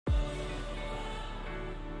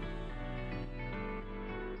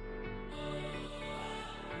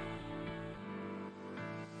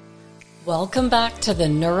Welcome back to the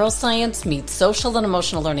Neuroscience Meets Social and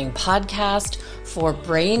Emotional Learning podcast for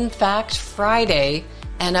Brain Fact Friday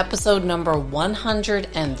and episode number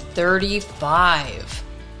 135.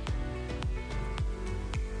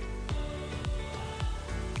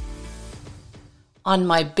 On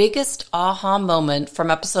my biggest aha moment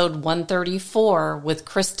from episode 134 with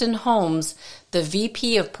Kristen Holmes, the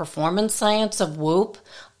VP of Performance Science of Whoop,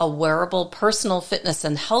 a wearable personal fitness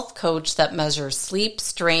and health coach that measures sleep,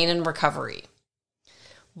 strain, and recovery.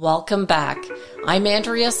 Welcome back. I'm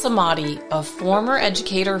Andrea Samadi, a former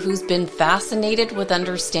educator who's been fascinated with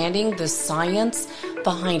understanding the science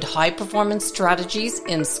behind high-performance strategies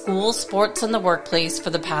in school, sports, and the workplace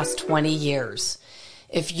for the past 20 years.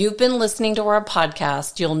 If you've been listening to our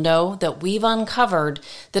podcast, you'll know that we've uncovered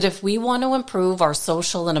that if we want to improve our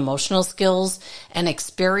social and emotional skills and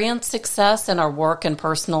experience success in our work and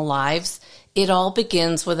personal lives, it all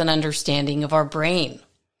begins with an understanding of our brain.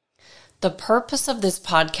 The purpose of this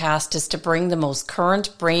podcast is to bring the most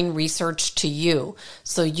current brain research to you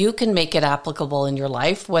so you can make it applicable in your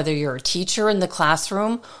life, whether you're a teacher in the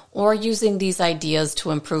classroom or using these ideas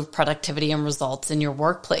to improve productivity and results in your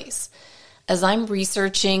workplace. As I'm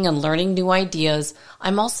researching and learning new ideas,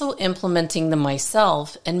 I'm also implementing them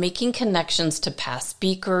myself and making connections to past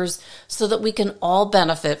speakers so that we can all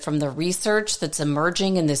benefit from the research that's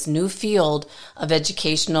emerging in this new field of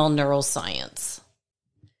educational neuroscience.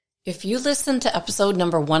 If you listen to episode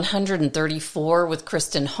number 134 with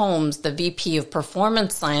Kristen Holmes, the VP of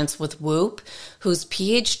Performance Science with Whoop, whose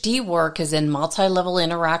PhD work is in multi-level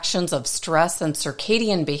interactions of stress and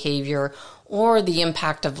circadian behavior, or the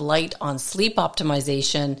impact of light on sleep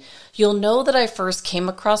optimization, you'll know that I first came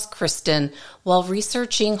across Kristen while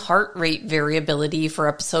researching heart rate variability for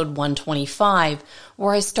episode 125,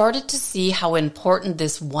 where I started to see how important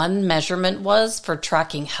this one measurement was for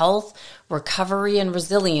tracking health, recovery, and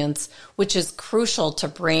resilience, which is crucial to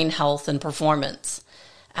brain health and performance.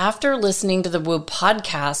 After listening to the Whoop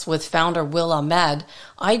podcast with founder Will Ahmed,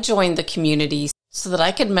 I joined the community so that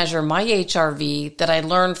I could measure my HRV that I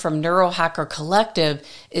learned from Neurohacker Collective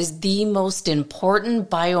is the most important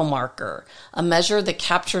biomarker, a measure that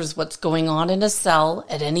captures what's going on in a cell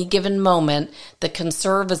at any given moment that can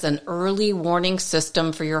serve as an early warning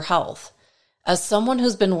system for your health. As someone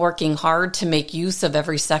who's been working hard to make use of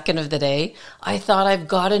every second of the day, I thought I've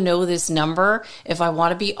got to know this number if I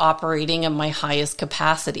want to be operating at my highest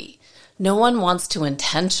capacity. No one wants to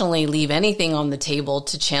intentionally leave anything on the table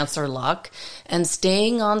to chance or luck, and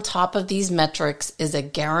staying on top of these metrics is a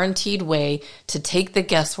guaranteed way to take the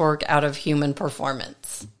guesswork out of human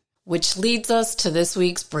performance. Which leads us to this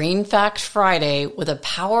week's Brain Fact Friday with a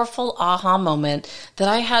powerful aha moment that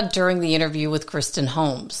I had during the interview with Kristen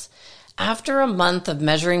Holmes. After a month of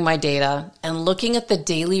measuring my data and looking at the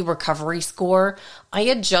daily recovery score, I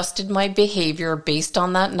adjusted my behavior based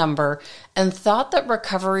on that number and thought that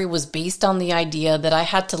recovery was based on the idea that I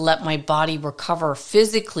had to let my body recover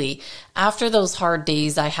physically after those hard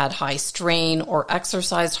days I had high strain or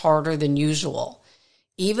exercised harder than usual.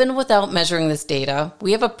 Even without measuring this data,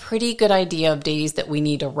 we have a pretty good idea of days that we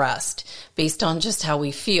need to rest based on just how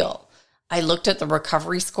we feel. I looked at the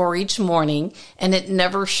recovery score each morning, and it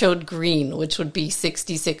never showed green, which would be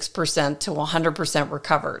 66% to 100%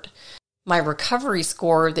 recovered. My recovery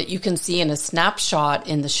score that you can see in a snapshot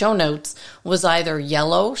in the show notes was either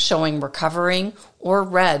yellow, showing recovering, or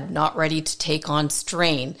red, not ready to take on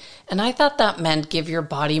strain, and I thought that meant give your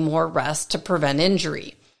body more rest to prevent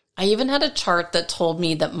injury. I even had a chart that told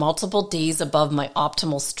me that multiple days above my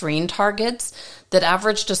optimal strain targets that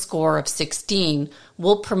averaged a score of 16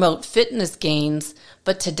 will promote fitness gains,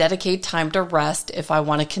 but to dedicate time to rest if I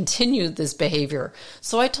want to continue this behavior.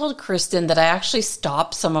 So I told Kristen that I actually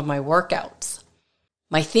stopped some of my workouts.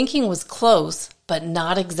 My thinking was close, but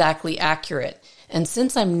not exactly accurate. And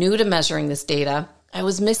since I'm new to measuring this data, I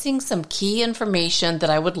was missing some key information that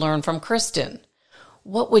I would learn from Kristen.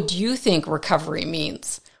 What would you think recovery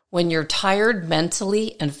means? When you're tired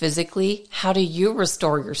mentally and physically, how do you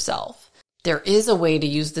restore yourself? There is a way to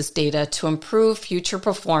use this data to improve future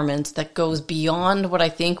performance that goes beyond what I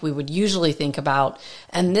think we would usually think about,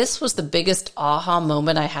 and this was the biggest aha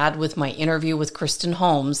moment I had with my interview with Kristen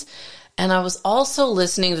Holmes. And I was also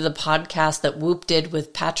listening to the podcast that Whoop did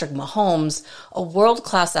with Patrick Mahomes, a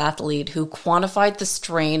world-class athlete who quantified the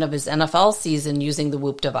strain of his NFL season using the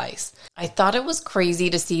Whoop device. I thought it was crazy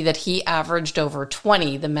to see that he averaged over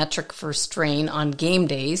 20, the metric for strain, on game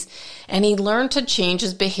days, and he learned to change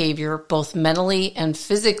his behavior both mentally and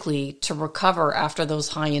physically to recover after those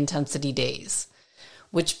high-intensity days.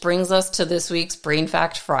 Which brings us to this week's Brain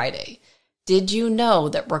Fact Friday. Did you know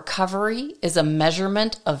that recovery is a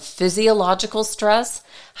measurement of physiological stress,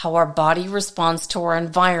 how our body responds to our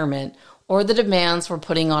environment or the demands we're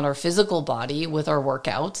putting on our physical body with our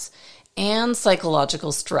workouts, and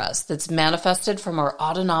psychological stress that's manifested from our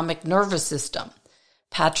autonomic nervous system?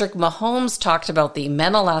 Patrick Mahomes talked about the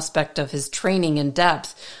mental aspect of his training in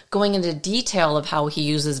depth, going into detail of how he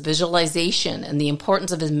uses visualization and the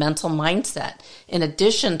importance of his mental mindset, in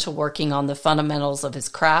addition to working on the fundamentals of his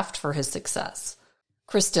craft for his success.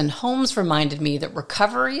 Kristen Holmes reminded me that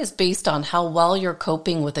recovery is based on how well you're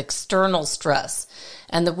coping with external stress,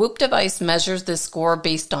 and the Whoop device measures this score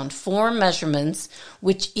based on 4 measurements,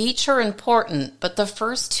 which each are important, but the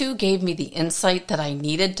first 2 gave me the insight that I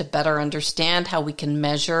needed to better understand how we can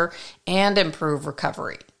measure and improve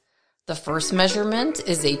recovery. The first measurement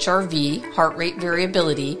is HRV, heart rate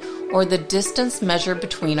variability, or the distance measured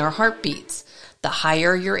between our heartbeats. The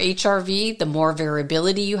higher your HRV, the more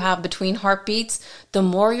variability you have between heartbeats, the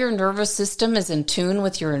more your nervous system is in tune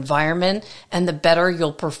with your environment, and the better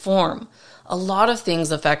you'll perform. A lot of things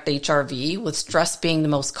affect HRV, with stress being the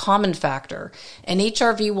most common factor, and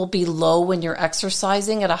HRV will be low when you're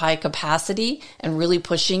exercising at a high capacity and really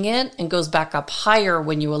pushing it, and goes back up higher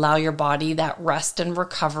when you allow your body that rest and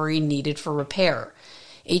recovery needed for repair.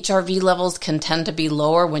 HRV levels can tend to be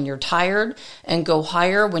lower when you're tired and go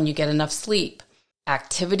higher when you get enough sleep.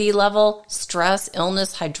 Activity level, stress,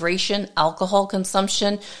 illness, hydration, alcohol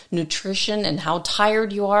consumption, nutrition, and how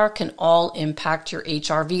tired you are can all impact your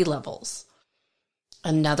HRV levels.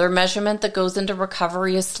 Another measurement that goes into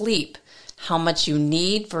recovery is sleep, how much you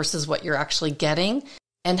need versus what you're actually getting,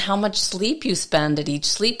 and how much sleep you spend at each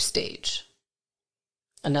sleep stage.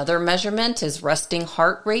 Another measurement is resting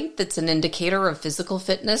heart rate, that's an indicator of physical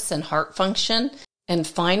fitness and heart function. And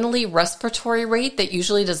finally, respiratory rate, that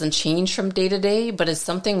usually doesn't change from day to day, but is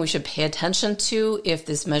something we should pay attention to if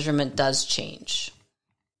this measurement does change.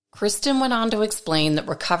 Kristen went on to explain that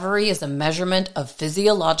recovery is a measurement of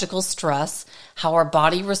physiological stress, how our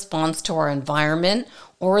body responds to our environment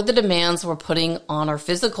or the demands we're putting on our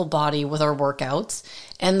physical body with our workouts,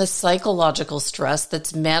 and the psychological stress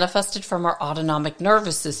that's manifested from our autonomic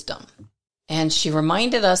nervous system. And she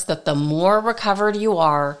reminded us that the more recovered you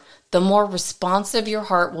are, the more responsive your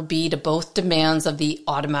heart will be to both demands of the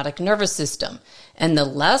automatic nervous system, and the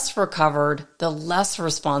less recovered, the less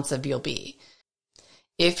responsive you'll be.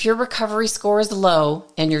 If your recovery score is low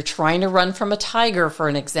and you're trying to run from a tiger, for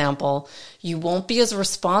an example, you won't be as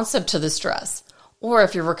responsive to the stress. Or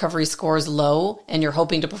if your recovery score is low and you're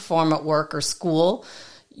hoping to perform at work or school,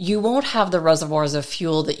 you won't have the reservoirs of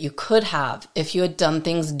fuel that you could have if you had done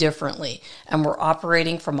things differently and were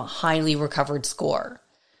operating from a highly recovered score.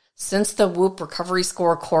 Since the Whoop recovery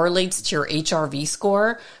score correlates to your HRV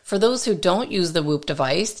score, for those who don't use the Whoop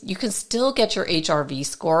device, you can still get your HRV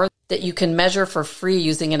score that you can measure for free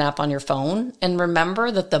using an app on your phone. And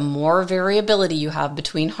remember that the more variability you have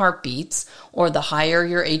between heartbeats, or the higher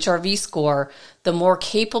your HRV score, the more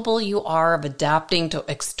capable you are of adapting to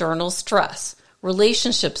external stress,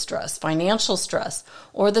 relationship stress, financial stress,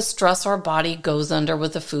 or the stress our body goes under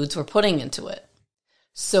with the foods we're putting into it.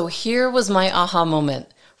 So here was my aha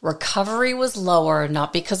moment. Recovery was lower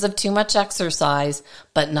not because of too much exercise,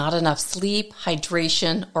 but not enough sleep,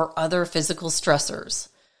 hydration, or other physical stressors.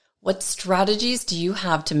 What strategies do you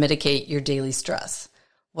have to mitigate your daily stress?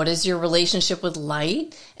 What is your relationship with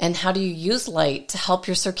light, and how do you use light to help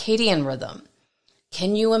your circadian rhythm?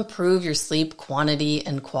 Can you improve your sleep quantity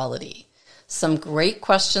and quality? Some great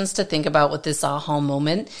questions to think about with this aha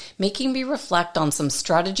moment, making me reflect on some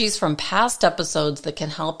strategies from past episodes that can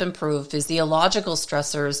help improve physiological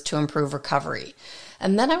stressors to improve recovery.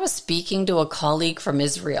 And then I was speaking to a colleague from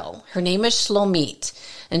Israel. Her name is Shlomit,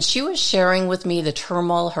 and she was sharing with me the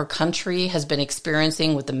turmoil her country has been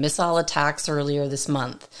experiencing with the missile attacks earlier this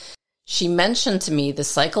month. She mentioned to me the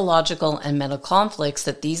psychological and mental conflicts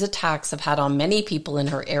that these attacks have had on many people in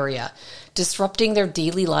her area, disrupting their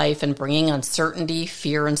daily life and bringing uncertainty,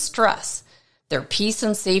 fear, and stress. Their peace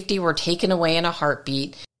and safety were taken away in a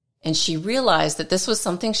heartbeat, and she realized that this was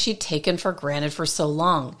something she'd taken for granted for so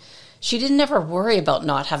long. She didn't ever worry about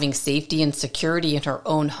not having safety and security in her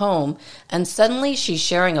own home, and suddenly she's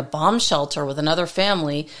sharing a bomb shelter with another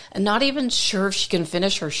family and not even sure if she can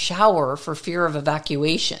finish her shower for fear of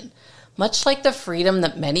evacuation. Much like the freedom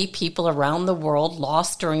that many people around the world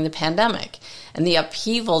lost during the pandemic and the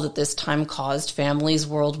upheaval that this time caused families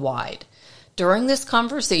worldwide. During this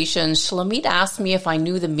conversation, Shlomit asked me if I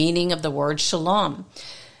knew the meaning of the word shalom.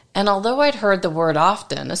 And although I'd heard the word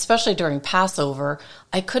often, especially during Passover,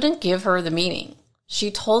 I couldn't give her the meaning.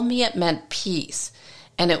 She told me it meant peace,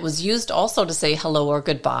 and it was used also to say hello or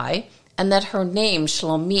goodbye, and that her name,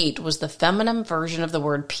 Shlomit, was the feminine version of the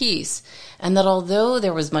word peace, and that although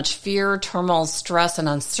there was much fear, turmoil, stress, and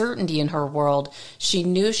uncertainty in her world, she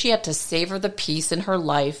knew she had to savor the peace in her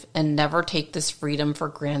life and never take this freedom for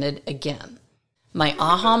granted again. My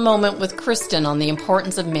aha moment with Kristen on the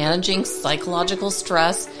importance of managing psychological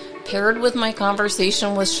stress, paired with my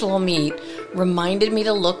conversation with Shlomit, reminded me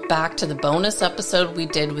to look back to the bonus episode we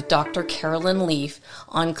did with Dr. Carolyn Leaf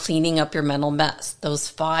on cleaning up your mental mess. Those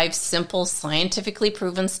 5 simple, scientifically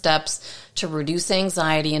proven steps to reduce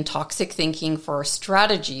anxiety and toxic thinking for our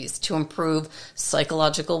strategies to improve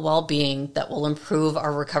psychological well-being that will improve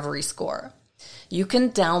our recovery score. You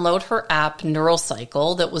can download her app,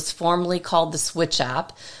 NeuroCycle, that was formerly called the Switch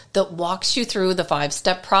app, that walks you through the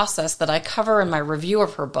 5-step process that I cover in my review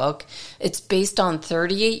of her book. It's based on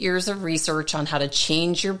 38 years of research on how to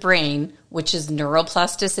change your brain, which is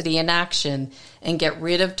neuroplasticity in action, and get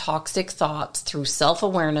rid of toxic thoughts through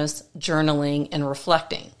self-awareness, journaling, and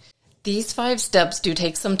reflecting. These 5 steps do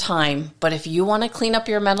take some time, but if you want to clean up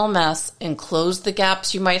your mental mess and close the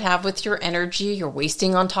gaps you might have with your energy you're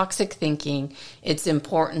wasting on toxic thinking, it's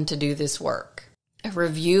important to do this work. A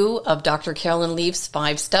review of Dr. Carolyn Leaf's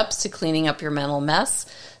 5 steps to cleaning up your mental mess.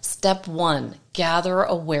 Step 1, gather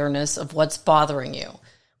awareness of what's bothering you.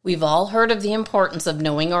 We've all heard of the importance of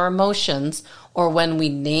knowing our emotions, or when we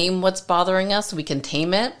name what's bothering us, we can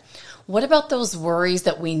tame it. What about those worries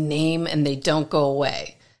that we name and they don't go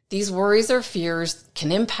away? These worries or fears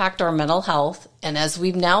can impact our mental health, and as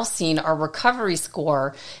we've now seen, our recovery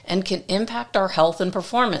score, and can impact our health and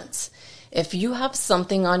performance. If you have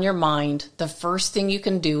something on your mind, the first thing you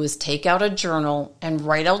can do is take out a journal and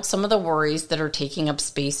write out some of the worries that are taking up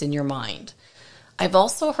space in your mind. I've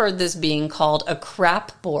also heard this being called a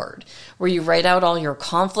crap board, where you write out all your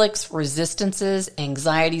conflicts, resistances,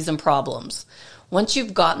 anxieties, and problems. Once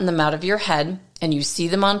you've gotten them out of your head and you see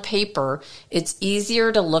them on paper, it's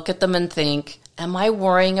easier to look at them and think, am I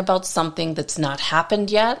worrying about something that's not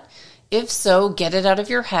happened yet? If so, get it out of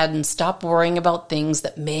your head and stop worrying about things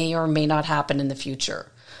that may or may not happen in the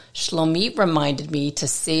future. Shlomit reminded me to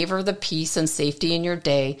savor the peace and safety in your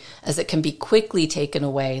day, as it can be quickly taken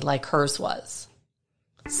away like hers was.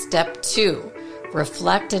 Step 2.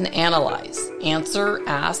 Reflect and analyze. Answer,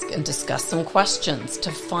 ask, and discuss some questions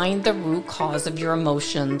to find the root cause of your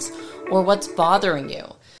emotions or what's bothering you.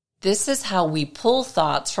 This is how we pull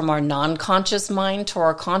thoughts from our non-conscious mind to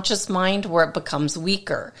our conscious mind, where it becomes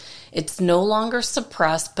weaker. It's no longer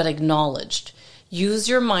suppressed but acknowledged. Use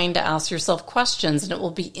your mind to ask yourself questions, and it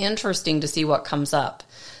will be interesting to see what comes up.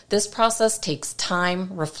 This process takes time,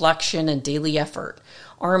 reflection, and daily effort.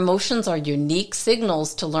 Our emotions are unique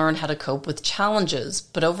signals to learn how to cope with challenges,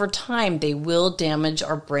 but over time they will damage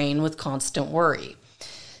our brain with constant worry.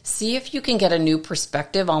 See if you can get a new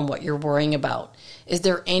perspective on what you're worrying about. Is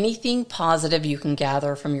there anything positive you can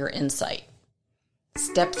gather from your insight?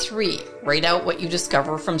 Step 3, write out what you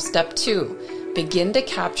discover from Step 2. Begin to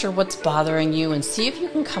capture what's bothering you and see if you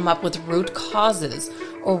can come up with root causes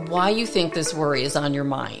or why you think this worry is on your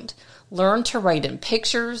mind. Learn to write in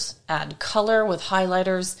pictures, add color with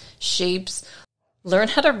highlighters, shapes. Learn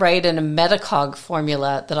how to write in a Metacog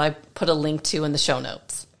formula that I put a link to in the show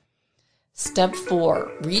notes. Step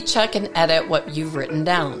 4, recheck and edit what you've written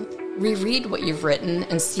down. Reread what you've written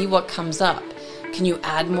and see what comes up. Can you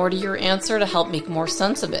add more to your answer to help make more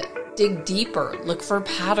sense of it? Dig deeper, look for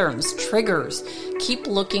patterns, triggers. Keep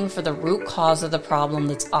looking for the root cause of the problem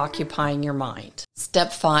that's occupying your mind.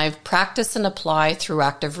 Step 5, practice and apply through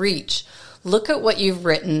active reach. Look at what you've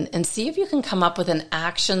written and see if you can come up with an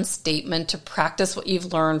action statement to practice what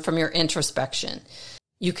you've learned from your introspection.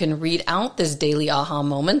 You can read out this daily aha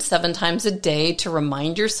moment 7 times a day to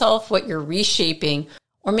remind yourself what you're reshaping,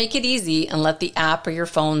 or make it easy and let the app or your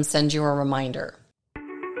phone send you a reminder.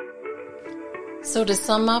 So to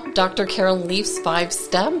sum up Dr. Carolyn Leaf's 5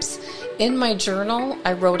 steps, in my journal,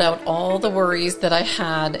 I wrote out all the worries that I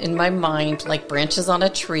had in my mind, like branches on a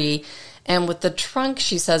tree. And with the trunk,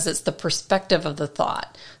 she says it's the perspective of the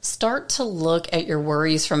thought. Start to look at your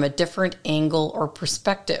worries from a different angle or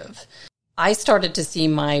perspective. I started to see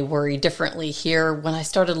my worry differently here when I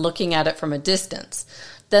started looking at it from a distance.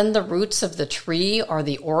 Then the roots of the tree are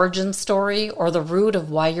the origin story, or the root of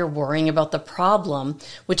why you're worrying about the problem,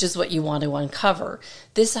 which is what you want to uncover.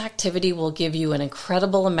 This activity will give you an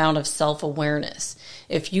incredible amount of self-awareness.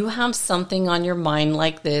 If you have something on your mind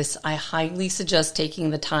like this, I highly suggest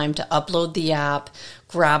taking the time to upload the app,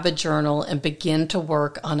 grab a journal, and begin to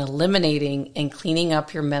work on eliminating and cleaning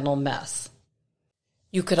up your mental mess.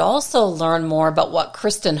 You could also learn more about what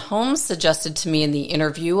Kristen Holmes suggested to me in the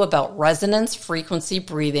interview about resonance frequency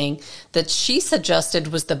breathing that she suggested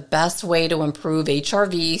was the best way to improve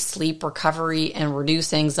HRV, sleep recovery, and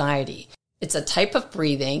reduce anxiety. It's a type of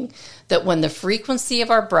breathing that when the frequency of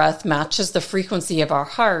our breath matches the frequency of our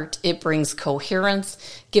heart, it brings coherence,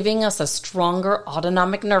 giving us a stronger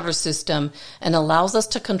autonomic nervous system and allows us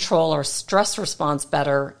to control our stress response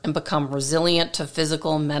better and become resilient to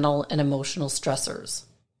physical, mental, and emotional stressors.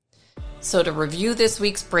 So to review this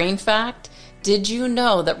week's brain fact, did you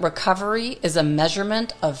know that recovery is a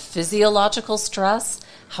measurement of physiological stress,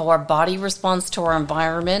 how our body responds to our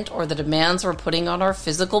environment or the demands we're putting on our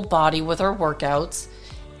physical body with our workouts,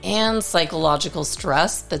 and psychological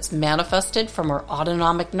stress that's manifested from our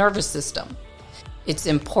autonomic nervous system? It's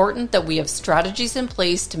important that we have strategies in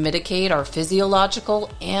place to mitigate our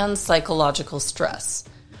physiological and psychological stress.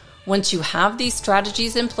 Once you have these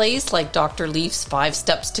strategies in place, like Dr. Leaf's 5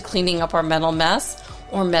 steps to cleaning up our mental mess,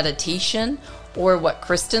 or meditation, or what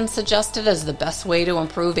Kristen suggested as the best way to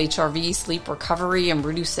improve HRV, sleep recovery, and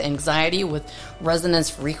reduce anxiety with resonance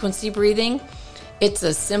frequency breathing, it's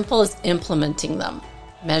as simple as implementing them,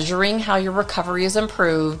 measuring how your recovery is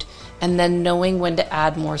improved, and then knowing when to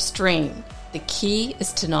add more strain. The key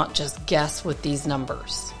is to not just guess with these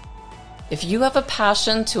numbers. If you have a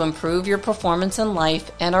passion to improve your performance in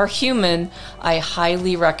life and are human, I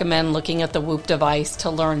highly recommend looking at the Whoop device to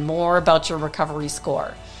learn more about your recovery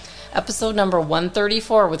score. Episode number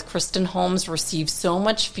 134 with Kristen Holmes received so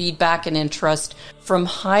much feedback and interest from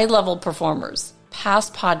high-level performers,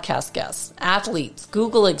 past podcast guests, athletes,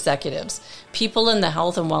 Google executives, people in the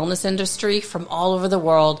health and wellness industry from all over the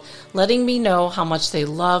world, letting me know how much they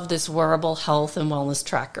love this wearable health and wellness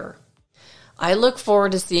tracker. I look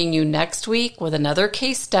forward to seeing you next week with another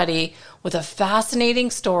case study with a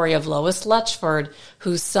fascinating story of Lois Letchford,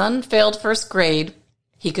 whose son failed first grade.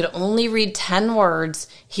 He could only read 10 words,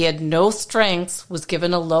 he had no strengths, was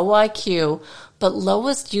given a low IQ, but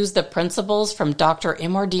Lois used the principles from Dr.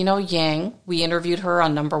 Imardino Yang, we interviewed her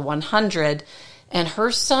on number 100, and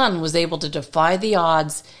her son was able to defy the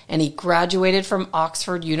odds, and he graduated from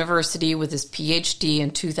Oxford University with his PhD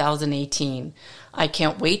in 2018. I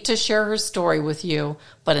can't wait to share her story with you,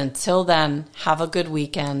 but until then, have a good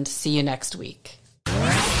weekend. See you next week.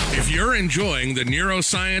 If you're enjoying the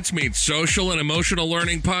Neuroscience Meets Social and Emotional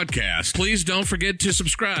Learning podcast, please don't forget to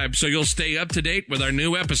subscribe so you'll stay up to date with our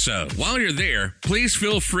new episode. While you're there, please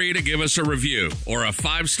feel free to give us a review or a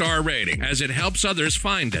 5-star rating, as it helps others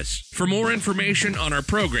find us. For more information on our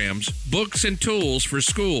programs, books, and tools for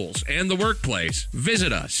schools and the workplace,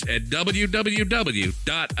 visit us at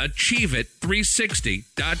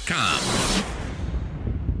www.achieveit360.com.